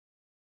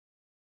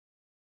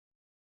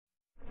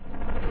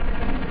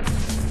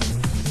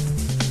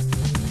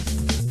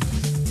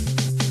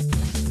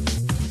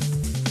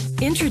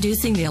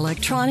Introducing the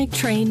Electronic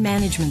Train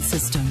Management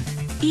System.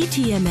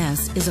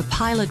 ETMS is a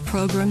pilot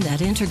program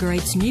that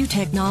integrates new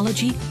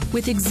technology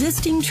with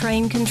existing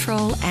train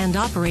control and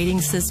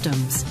operating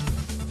systems.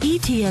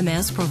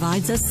 ETMS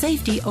provides a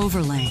safety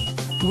overlay,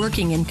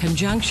 working in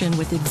conjunction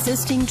with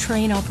existing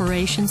train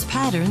operations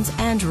patterns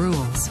and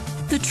rules.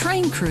 The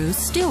train crew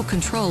still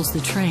controls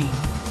the train.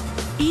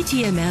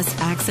 ETMS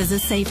acts as a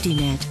safety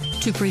net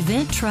to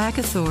prevent track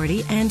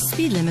authority and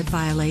speed limit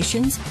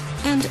violations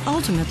and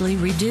ultimately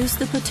reduce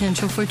the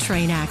potential for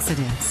train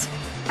accidents.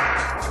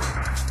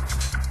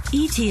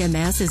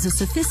 ETMS is a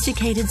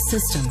sophisticated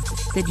system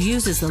that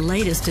uses the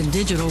latest in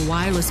digital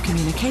wireless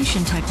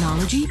communication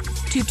technology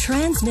to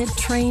transmit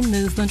train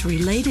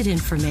movement-related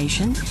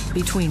information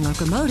between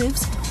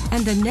locomotives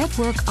and the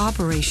Network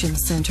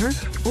Operations Center,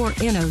 or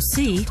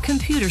NOC,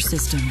 computer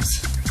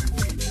systems.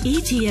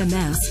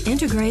 ETMS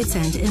integrates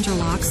and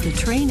interlocks the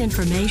train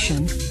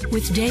information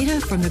with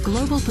data from the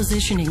Global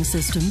Positioning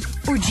System,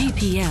 or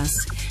GPS,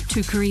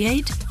 to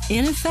create,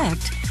 in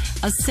effect,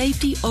 a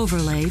safety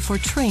overlay for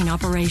train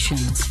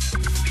operations.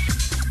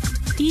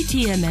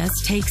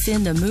 ETMS takes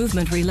in the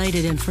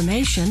movement-related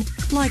information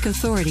like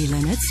authority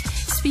limits,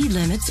 speed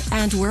limits,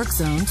 and work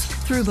zones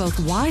through both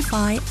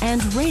Wi-Fi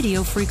and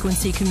radio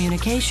frequency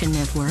communication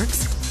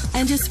networks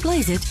and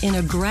displays it in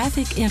a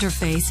graphic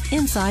interface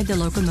inside the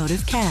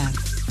locomotive cab.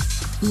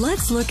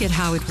 Let's look at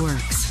how it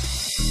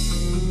works.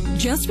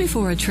 Just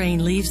before a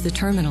train leaves the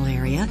terminal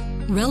area,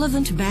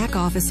 relevant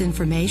back-office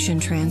information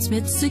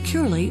transmits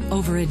securely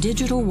over a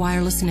digital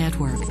wireless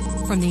network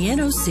from the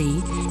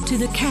NOC to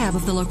the cab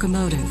of the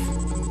locomotive.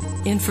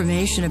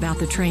 Information about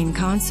the train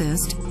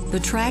consist, the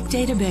track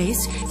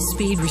database,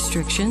 speed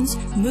restrictions,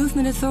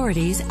 movement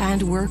authorities,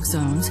 and work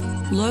zones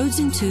loads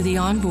into the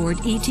onboard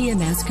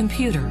ETMS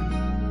computer.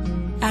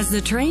 As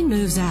the train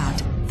moves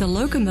out, the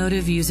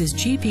locomotive uses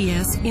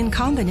GPS in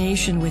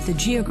combination with the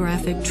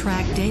geographic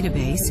track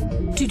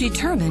database to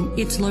determine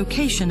its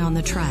location on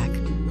the track.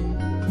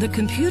 The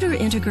computer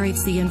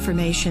integrates the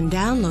information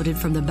downloaded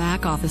from the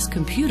back-office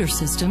computer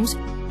systems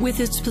with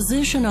its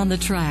position on the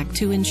track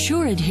to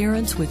ensure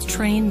adherence with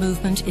train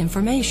movement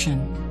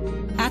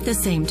information. At the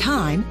same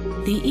time,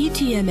 the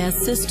ETMS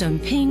system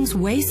pings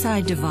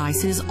wayside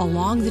devices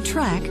along the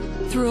track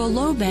through a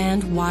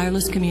low-band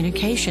wireless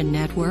communication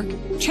network,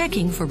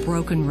 checking for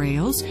broken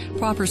rails,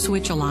 proper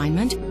switch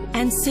alignment,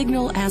 and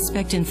signal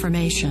aspect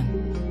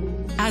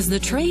information. As the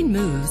train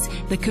moves,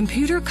 the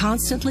computer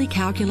constantly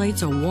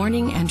calculates a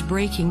warning and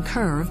braking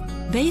curve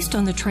based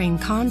on the train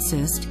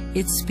consist,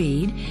 its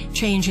speed,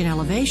 change in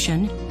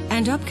elevation,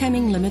 and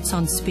upcoming limits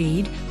on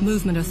speed,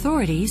 movement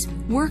authorities,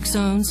 work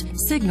zones,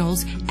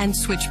 signals, and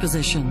switch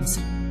positions.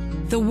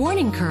 The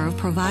warning curve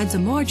provides a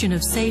margin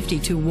of safety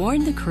to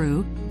warn the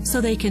crew so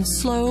they can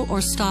slow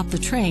or stop the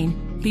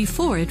train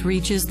before it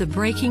reaches the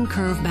braking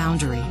curve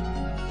boundary.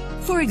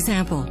 For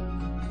example,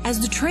 as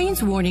the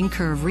train's warning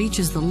curve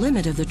reaches the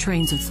limit of the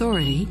train's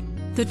authority,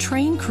 the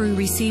train crew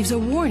receives a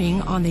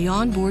warning on the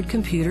onboard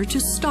computer to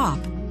stop.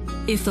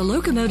 If the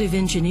locomotive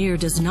engineer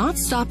does not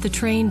stop the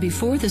train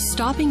before the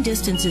stopping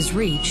distance is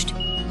reached,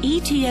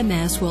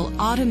 ETMS will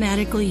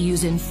automatically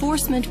use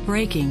enforcement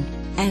braking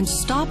and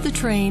stop the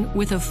train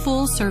with a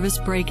full service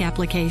brake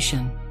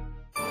application.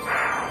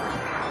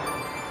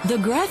 The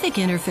graphic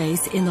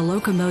interface in the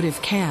locomotive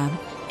cab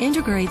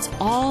integrates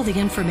all the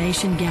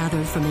information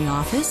gathered from the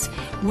office,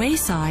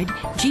 wayside,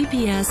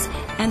 GPS,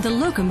 and the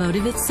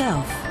locomotive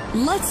itself.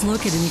 Let's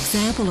look at an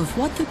example of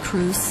what the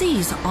crew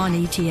sees on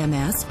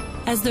ETMS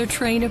as their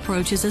train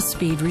approaches a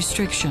speed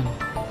restriction.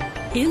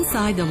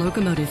 Inside the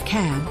locomotive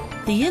cab,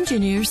 the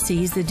engineer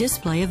sees the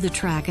display of the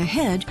track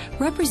ahead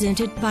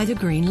represented by the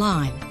green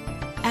line.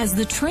 As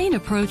the train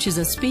approaches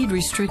a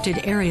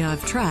speed-restricted area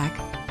of track,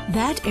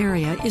 that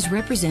area is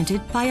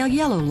represented by a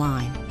yellow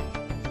line.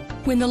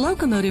 When the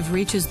locomotive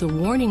reaches the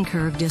warning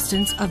curve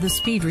distance of the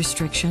speed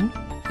restriction,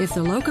 if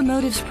the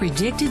locomotive's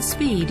predicted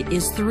speed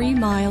is 3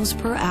 miles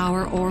per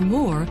hour or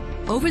more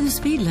over the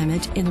speed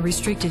limit in the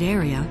restricted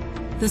area,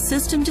 the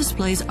system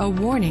displays a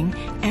warning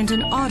and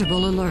an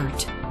audible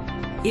alert.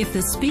 If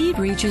the speed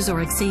reaches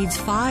or exceeds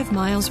 5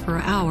 miles per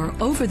hour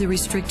over the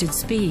restricted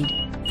speed,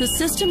 the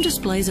system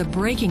displays a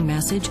braking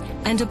message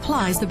and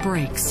applies the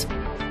brakes.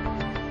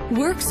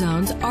 Work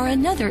zones are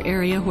another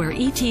area where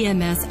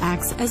ETMS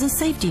acts as a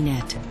safety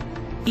net.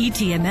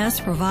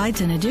 ETMS provides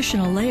an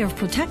additional layer of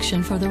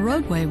protection for the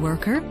roadway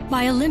worker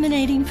by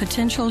eliminating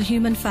potential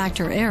human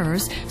factor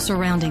errors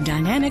surrounding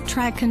dynamic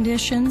track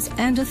conditions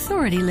and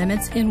authority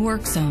limits in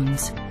work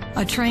zones.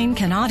 A train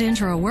cannot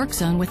enter a work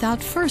zone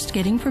without first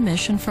getting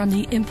permission from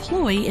the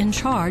employee in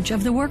charge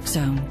of the work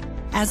zone.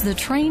 As the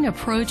train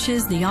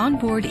approaches, the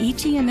onboard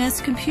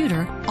ETMS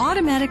computer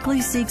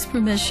automatically seeks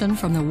permission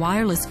from the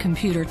wireless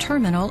computer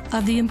terminal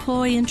of the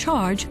employee in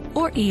charge,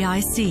 or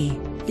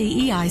EIC.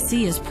 The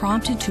EIC is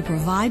prompted to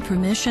provide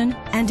permission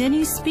and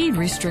any speed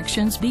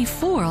restrictions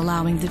before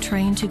allowing the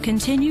train to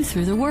continue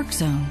through the work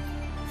zone.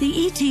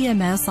 The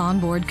ETMS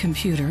onboard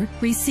computer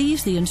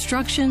receives the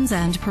instructions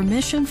and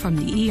permission from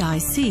the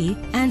EIC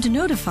and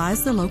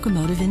notifies the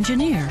locomotive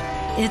engineer.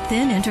 It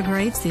then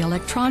integrates the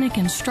electronic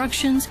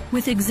instructions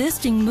with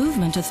existing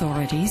movement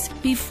authorities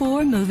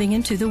before moving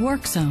into the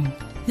work zone.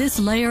 This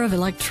layer of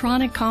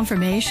electronic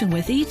confirmation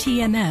with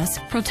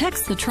ETMS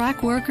protects the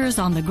track workers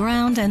on the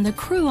ground and the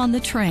crew on the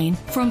train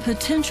from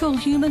potential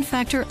human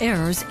factor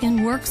errors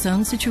in work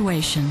zone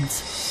situations.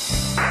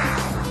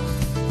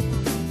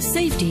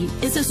 Safety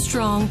is a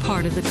strong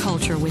part of the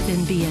culture within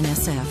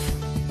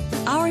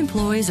BNSF. Our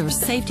employees are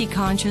safety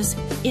conscious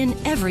in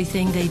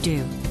everything they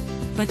do,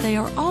 but they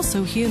are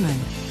also human.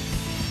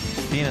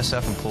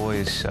 BNSF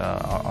employees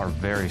are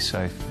very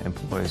safe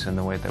employees in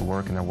the way they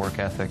work and their work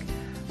ethic.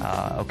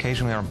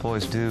 Occasionally our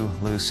employees do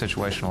lose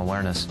situational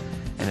awareness,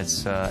 and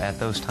it's at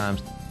those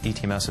times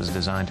ETMS is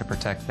designed to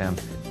protect them,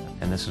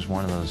 and this is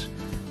one of those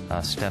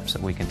steps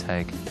that we can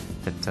take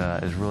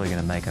that is really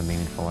going to make a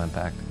meaningful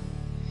impact.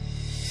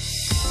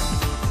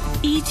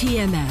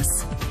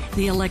 ETMS,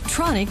 the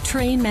Electronic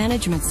Train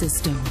Management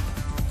System.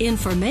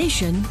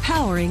 Information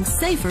powering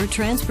safer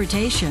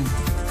transportation.